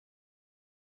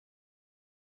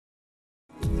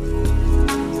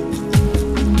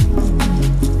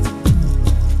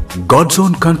God's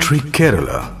own country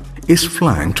Kerala is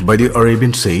flanked by the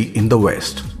Arabian Sea in the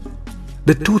west,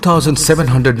 the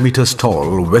 2,700 meters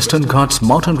tall Western Ghats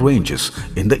mountain ranges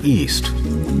in the east,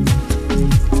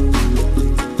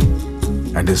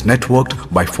 and is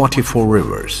networked by 44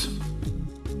 rivers.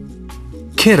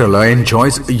 Kerala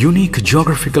enjoys unique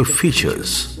geographical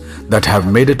features that have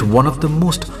made it one of the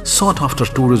most sought-after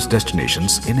tourist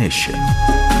destinations in Asia.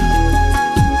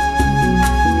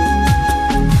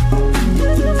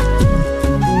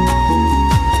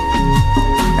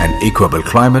 An equable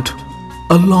climate,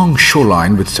 a long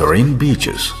shoreline with serene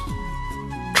beaches,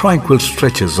 tranquil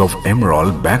stretches of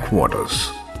emerald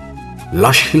backwaters,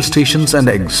 lush hill stations and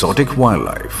exotic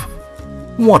wildlife,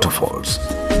 waterfalls,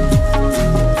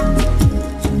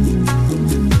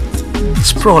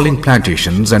 sprawling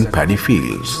plantations and paddy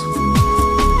fields,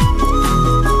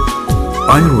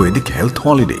 Ayurvedic health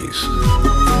holidays,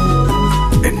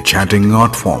 enchanting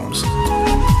art forms,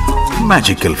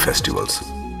 magical festivals,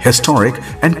 historic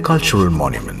and cultural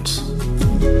monuments,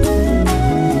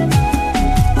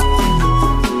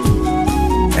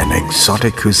 an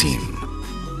exotic cuisine,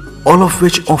 all of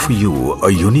which offer you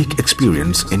a unique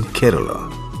experience in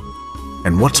Kerala.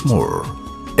 And what's more,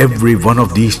 every one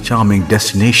of these charming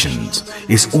destinations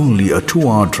is only a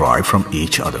 2-hour drive from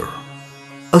each other,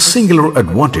 a singular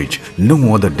advantage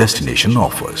no other destination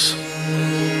offers.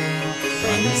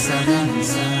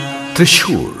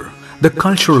 Thrissur, the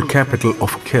cultural capital of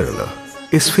Kerala,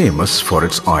 is famous for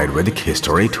its Ayurvedic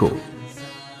history too.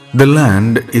 The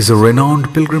land is a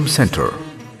renowned pilgrim center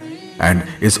and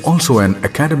is also an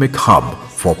academic hub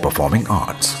for performing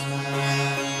arts.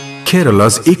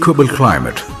 Kerala's equable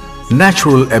climate,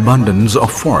 natural abundance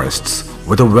of forests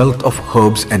with a wealth of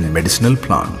herbs and medicinal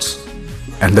plants,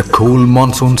 and the cool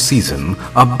monsoon season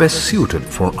are best suited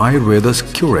for Ayurveda's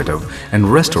curative and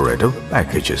restorative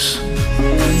packages.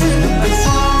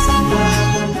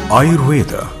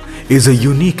 Ayurveda is a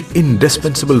unique,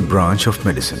 indispensable branch of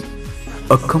medicine,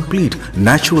 a complete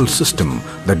natural system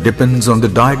that depends on the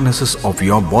diagnosis of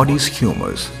your body's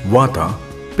humors, Vata,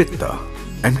 Pitta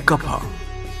and Kapha,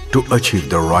 to achieve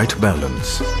the right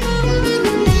balance.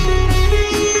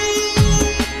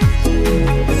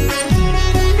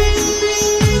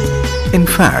 In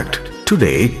fact,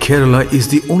 today Kerala is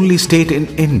the only state in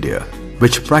India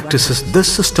which practices this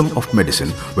system of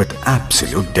medicine with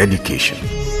absolute dedication.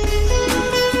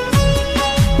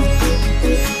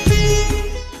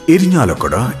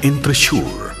 Irinjalakkuda in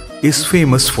Thrissur is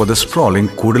famous for the sprawling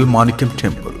Kudalmanikyam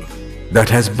temple that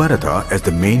has Bharata as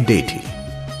the main deity,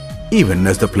 even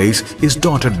as the place is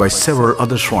dotted by several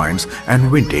other shrines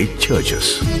and vintage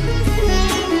churches.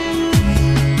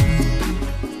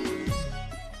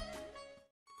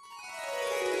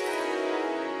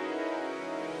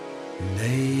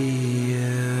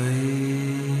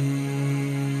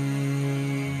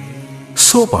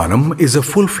 Sopanam is a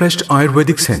full-fledged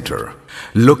Ayurvedic center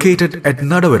located at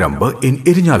Nadavaramba in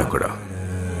Irinjalakkuda.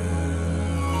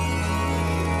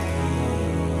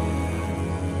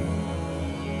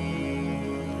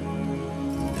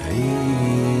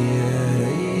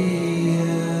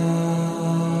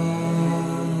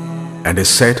 And is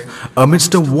set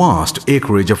amidst a vast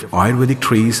acreage of Ayurvedic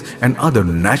trees and other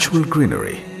natural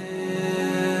greenery,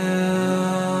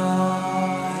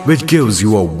 which gives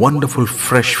you a wonderful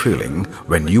fresh feeling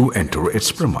when you enter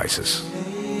its premises.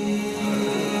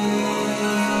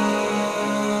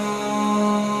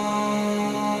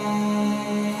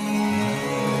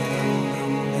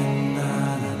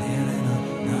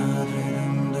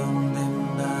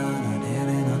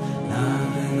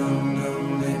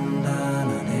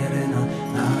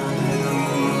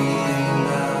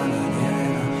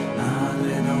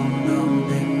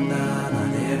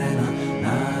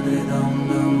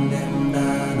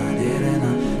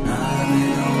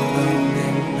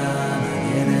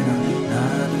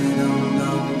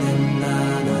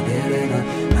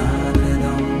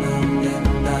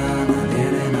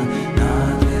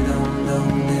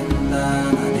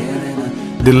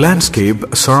 The landscape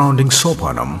surrounding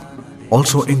Sopanam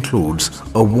also includes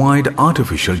a wide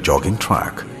artificial jogging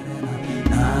track.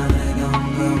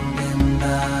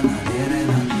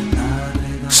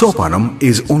 Sopanam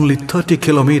is only 30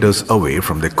 kilometers away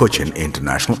from the Cochin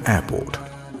International Airport.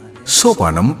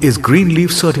 Sopanam is Green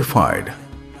Leaf certified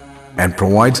and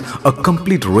provides a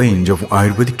complete range of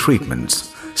Ayurvedic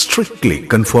treatments, strictly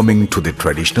conforming to the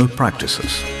traditional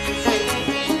practices.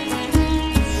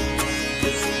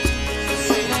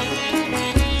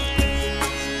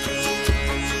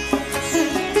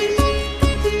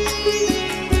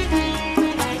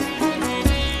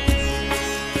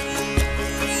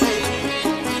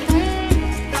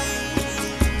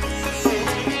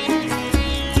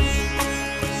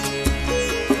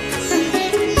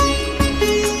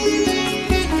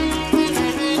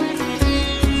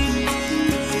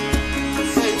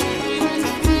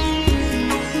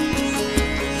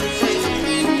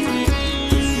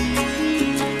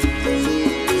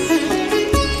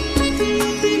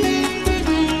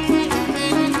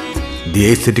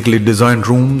 The aesthetically designed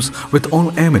rooms with all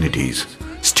amenities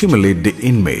stimulate the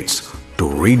inmates to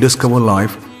rediscover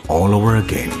life all over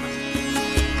again.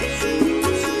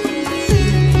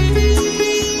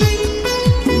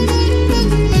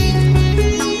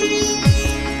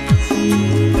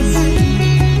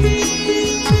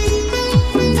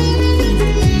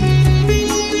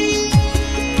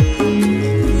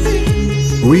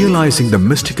 Realizing the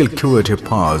mystical curative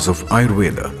powers of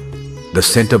Ayurveda, the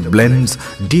center blends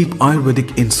deep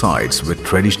Ayurvedic insights with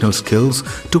traditional skills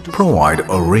to provide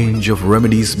a range of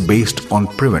remedies based on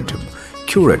preventive,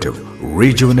 curative,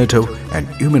 rejuvenative and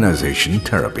immunization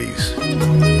therapies.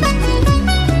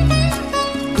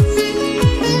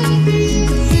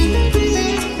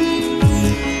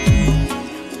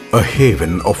 A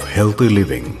haven of healthy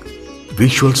living,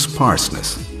 visual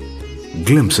sparseness,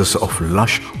 glimpses of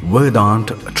lush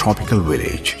verdant tropical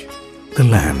village, the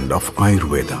land of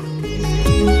Ayurveda.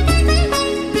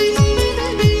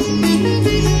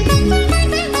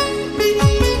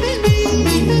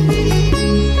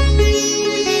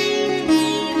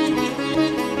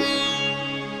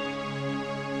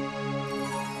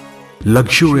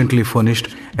 Luxuriantly furnished,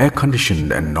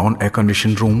 air-conditioned and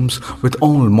non-air-conditioned rooms with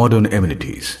all modern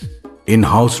amenities.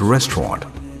 In-house restaurant,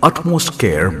 utmost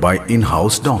care by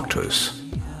in-house doctors.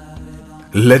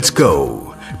 Let's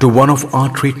go to one of our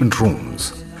treatment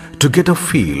rooms to get a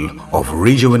feel of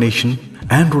rejuvenation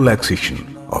and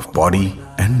relaxation of body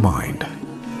and mind.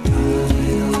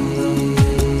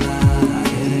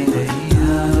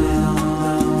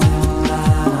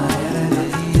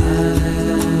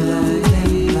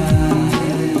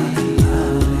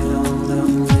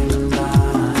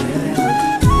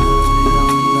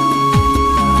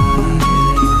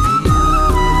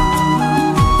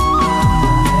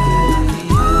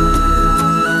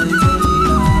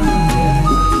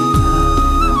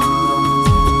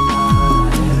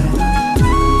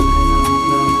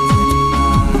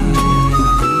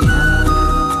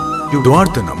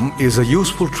 Dwardanam is a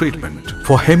useful treatment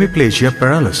for hemiplegia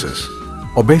paralysis,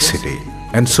 obesity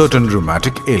and certain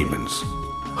rheumatic ailments.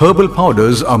 Herbal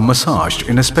powders are massaged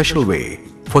in a special way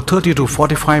for 30 to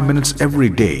 45 minutes every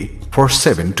day for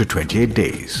 7 to 28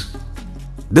 days.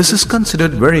 This is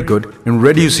considered very good in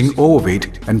reducing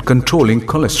overweight and controlling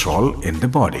cholesterol in the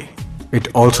body.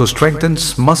 It also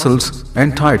strengthens muscles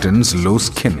and tightens loose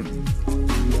skin.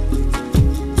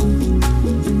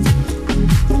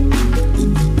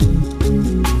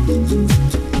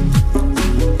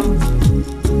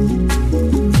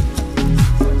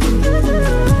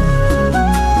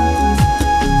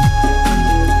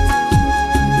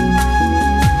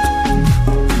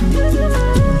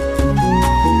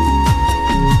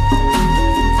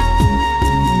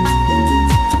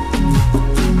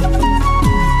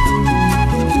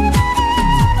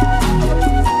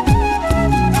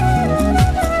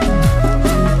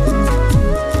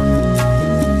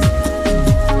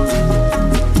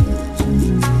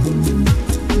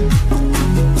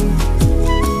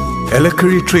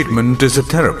 Elakari treatment is a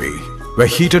therapy where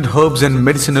heated herbs and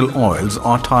medicinal oils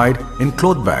are tied in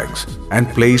cloth bags and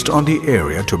placed on the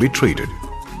area to be treated.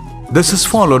 This is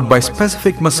followed by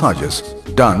specific massages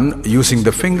done using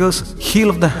the fingers, heel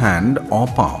of the hand or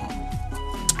palm.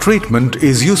 Treatment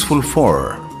is useful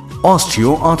for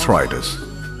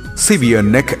osteoarthritis, severe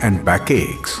neck and back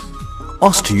aches,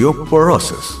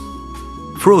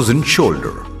 osteoporosis, frozen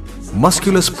shoulder,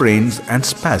 muscular sprains and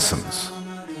spasms,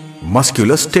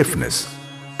 muscular stiffness,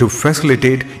 to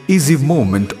facilitate easy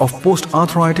movement of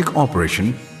post-arthritic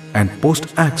operation and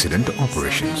post-accident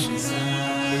operations.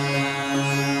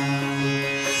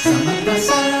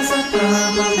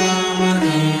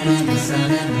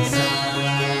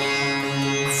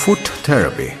 Foot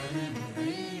therapy.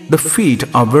 The feet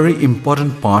are a very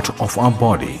important part of our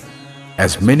body,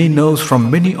 as many nerves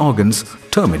from many organs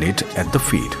terminate at the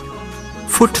feet.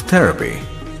 Foot therapy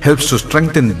helps to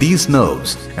strengthen these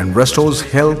nerves and restores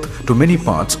health to many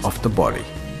parts of the body.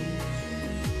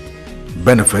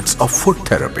 Benefits of foot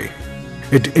therapy.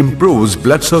 It improves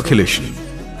blood circulation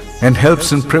and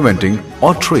helps in preventing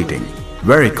or treating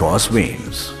varicose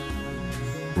veins.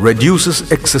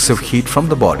 Reduces excessive heat from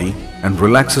the body and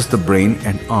relaxes the brain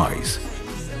and eyes.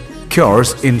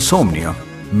 Cures insomnia,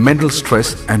 mental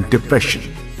stress and depression.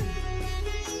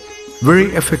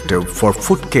 Very effective for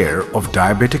foot care of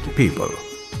diabetic people.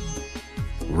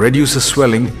 Reduces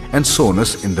swelling and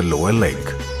soreness in the lower leg.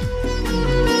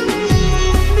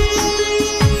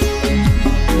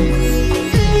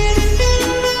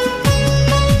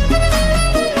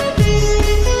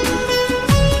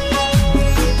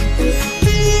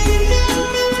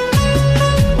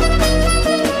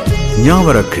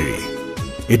 Nyavarakiri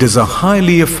It is a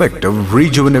highly effective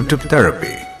rejuvenative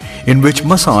therapy in which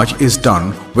massage is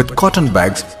done with cotton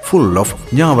bags full of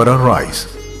nyavara rice,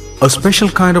 a special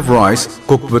kind of rice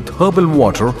cooked with herbal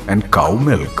water and cow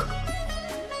milk.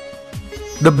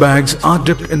 The bags are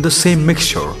dipped in the same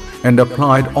mixture and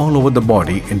applied all over the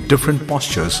body in different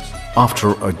postures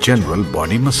after a general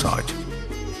body massage.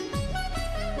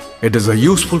 It is a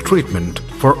useful treatment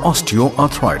for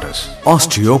osteoarthritis,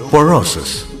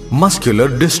 osteoporosis, muscular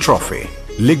dystrophy,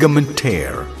 ligament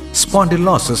tear,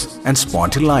 spondylosis and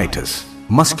spondylitis,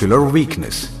 muscular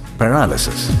weakness,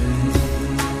 paralysis.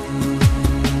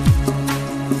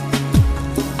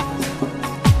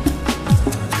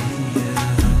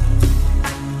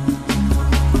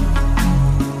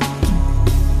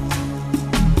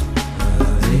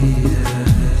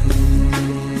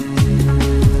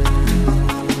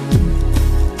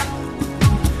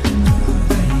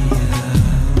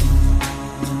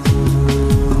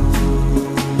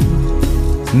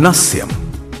 Nasyam.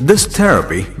 This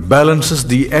therapy balances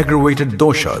the aggravated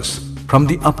doshas from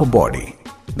the upper body,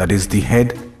 that is the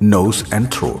head, nose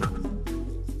and throat.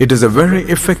 It is a very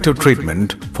effective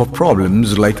treatment for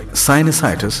problems like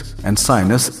sinusitis and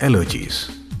sinus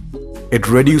allergies. It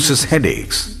reduces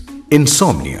headaches,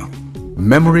 insomnia,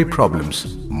 memory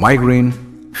problems, migraine,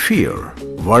 fear,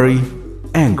 worry,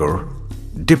 anger,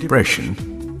 depression,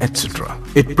 etc.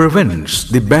 It prevents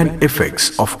the bad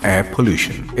effects of air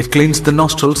pollution. It cleans the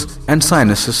nostrils and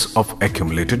sinuses of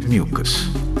accumulated mucus.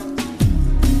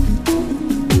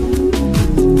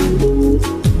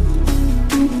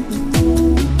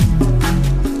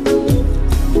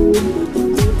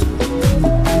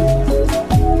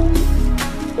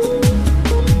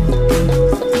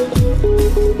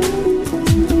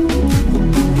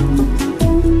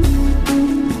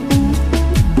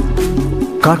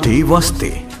 Kati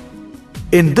Vasti.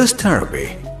 In this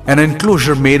therapy, an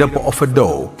enclosure made up of a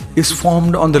dough is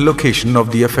formed on the location of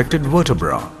the affected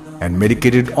vertebra and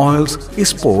medicated oils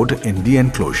is poured in the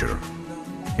enclosure.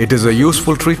 It is a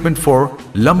useful treatment for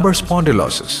lumbar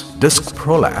spondylosis, disc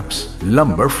prolapse,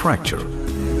 lumbar fracture.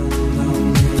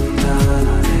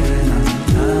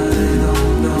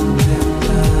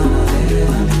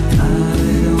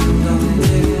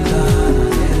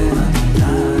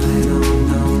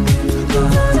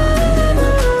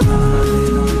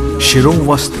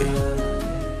 Shirovasti.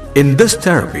 In this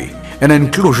therapy, an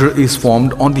enclosure is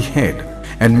formed on the head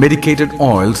and medicated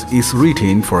oils is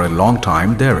retained for a long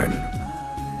time therein.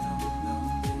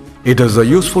 It is a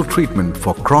useful treatment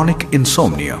for chronic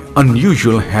insomnia,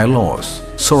 unusual hair loss,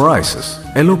 psoriasis,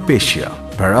 alopecia,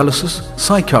 paralysis,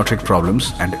 psychiatric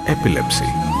problems and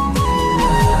epilepsy.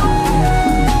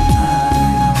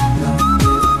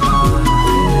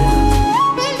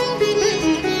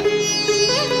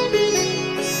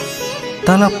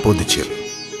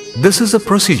 Talapodichil. This is a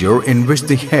procedure in which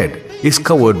the head is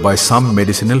covered by some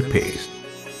medicinal paste.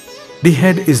 The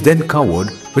head is then covered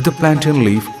with a plantain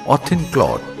leaf or thin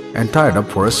cloth and tied up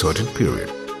for a certain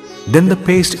period. Then the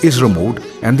paste is removed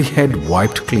and the head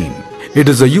wiped clean. It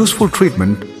is a useful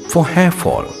treatment for hair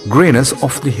fall, grayness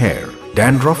of the hair,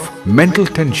 dandruff, mental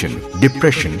tension,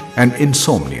 depression and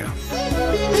insomnia.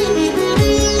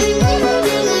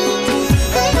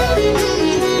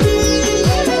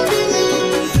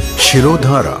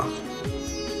 Shirodhara.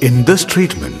 In this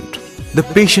treatment, the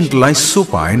patient lies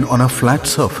supine on a flat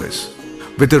surface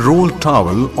with a rolled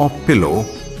towel or pillow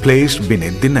placed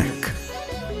beneath the neck.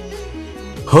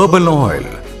 Herbal oil,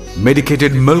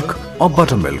 medicated milk or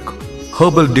buttermilk,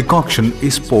 herbal decoction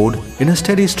is poured in a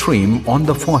steady stream on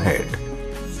the forehead,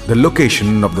 the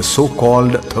location of the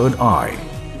so-called third eye,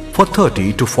 for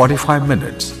 30 to 45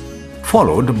 minutes,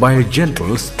 followed by a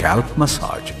gentle scalp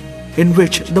massage, in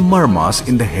which the marmas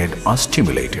in the head are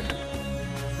stimulated.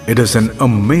 It is an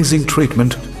amazing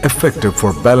treatment effective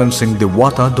for balancing the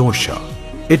Vata dosha.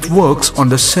 It works on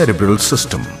the cerebral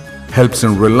system, helps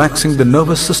in relaxing the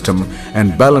nervous system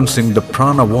and balancing the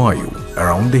prana vayu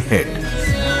around the head.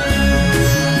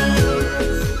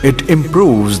 It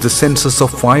improves the senses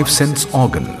of 5 sense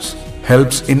organs,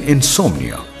 helps in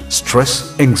insomnia,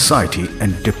 stress, anxiety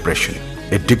and depression.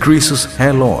 It decreases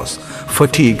hair loss,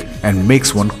 fatigue and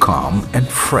makes one calm and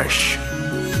fresh.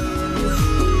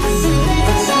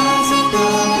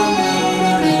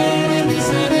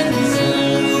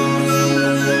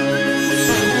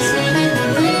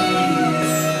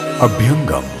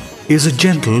 Abhyangam is a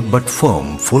gentle but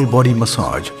firm full body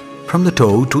massage from the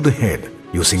toe to the head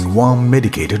using warm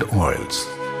medicated oils.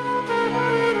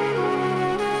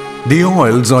 The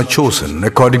oils are chosen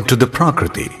according to the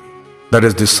Prakriti, that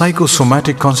is the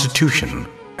psychosomatic constitution,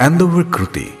 and the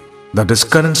Vikruti, that is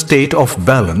current state of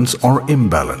balance or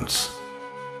imbalance.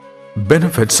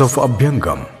 Benefits of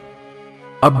Abhyangam.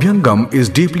 Abhyangam is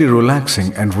deeply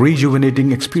relaxing and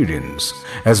rejuvenating experience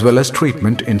as well as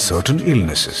treatment in certain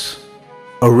illnesses.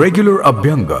 A regular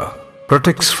Abhyanga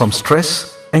protects from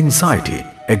stress, anxiety,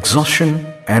 exhaustion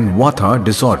and vata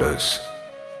disorders.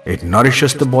 It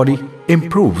nourishes the body,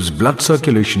 improves blood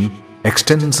circulation,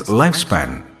 extends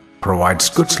lifespan, provides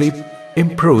good sleep,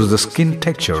 improves the skin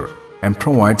texture and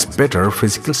provides better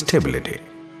physical stability.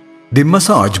 The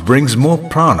massage brings more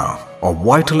prana or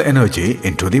vital energy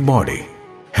into the body,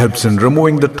 helps in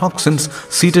removing the toxins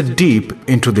seated deep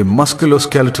into the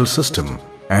musculoskeletal system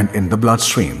and in the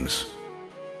bloodstreams.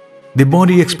 The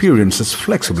body experiences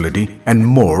flexibility and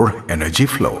more energy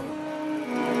flow.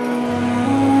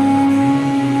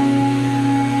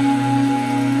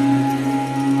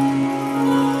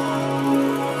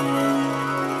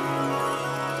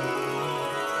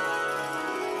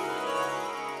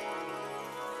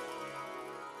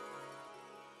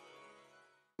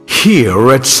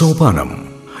 Here at Sopanam,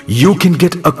 you can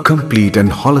get a complete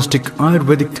and holistic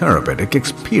Ayurvedic therapeutic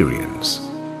experience,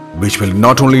 which will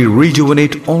not only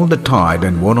rejuvenate all the tired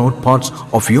and worn out parts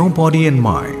of your body and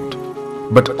mind,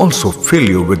 but also fill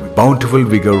you with bountiful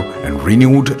vigor and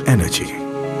renewed energy.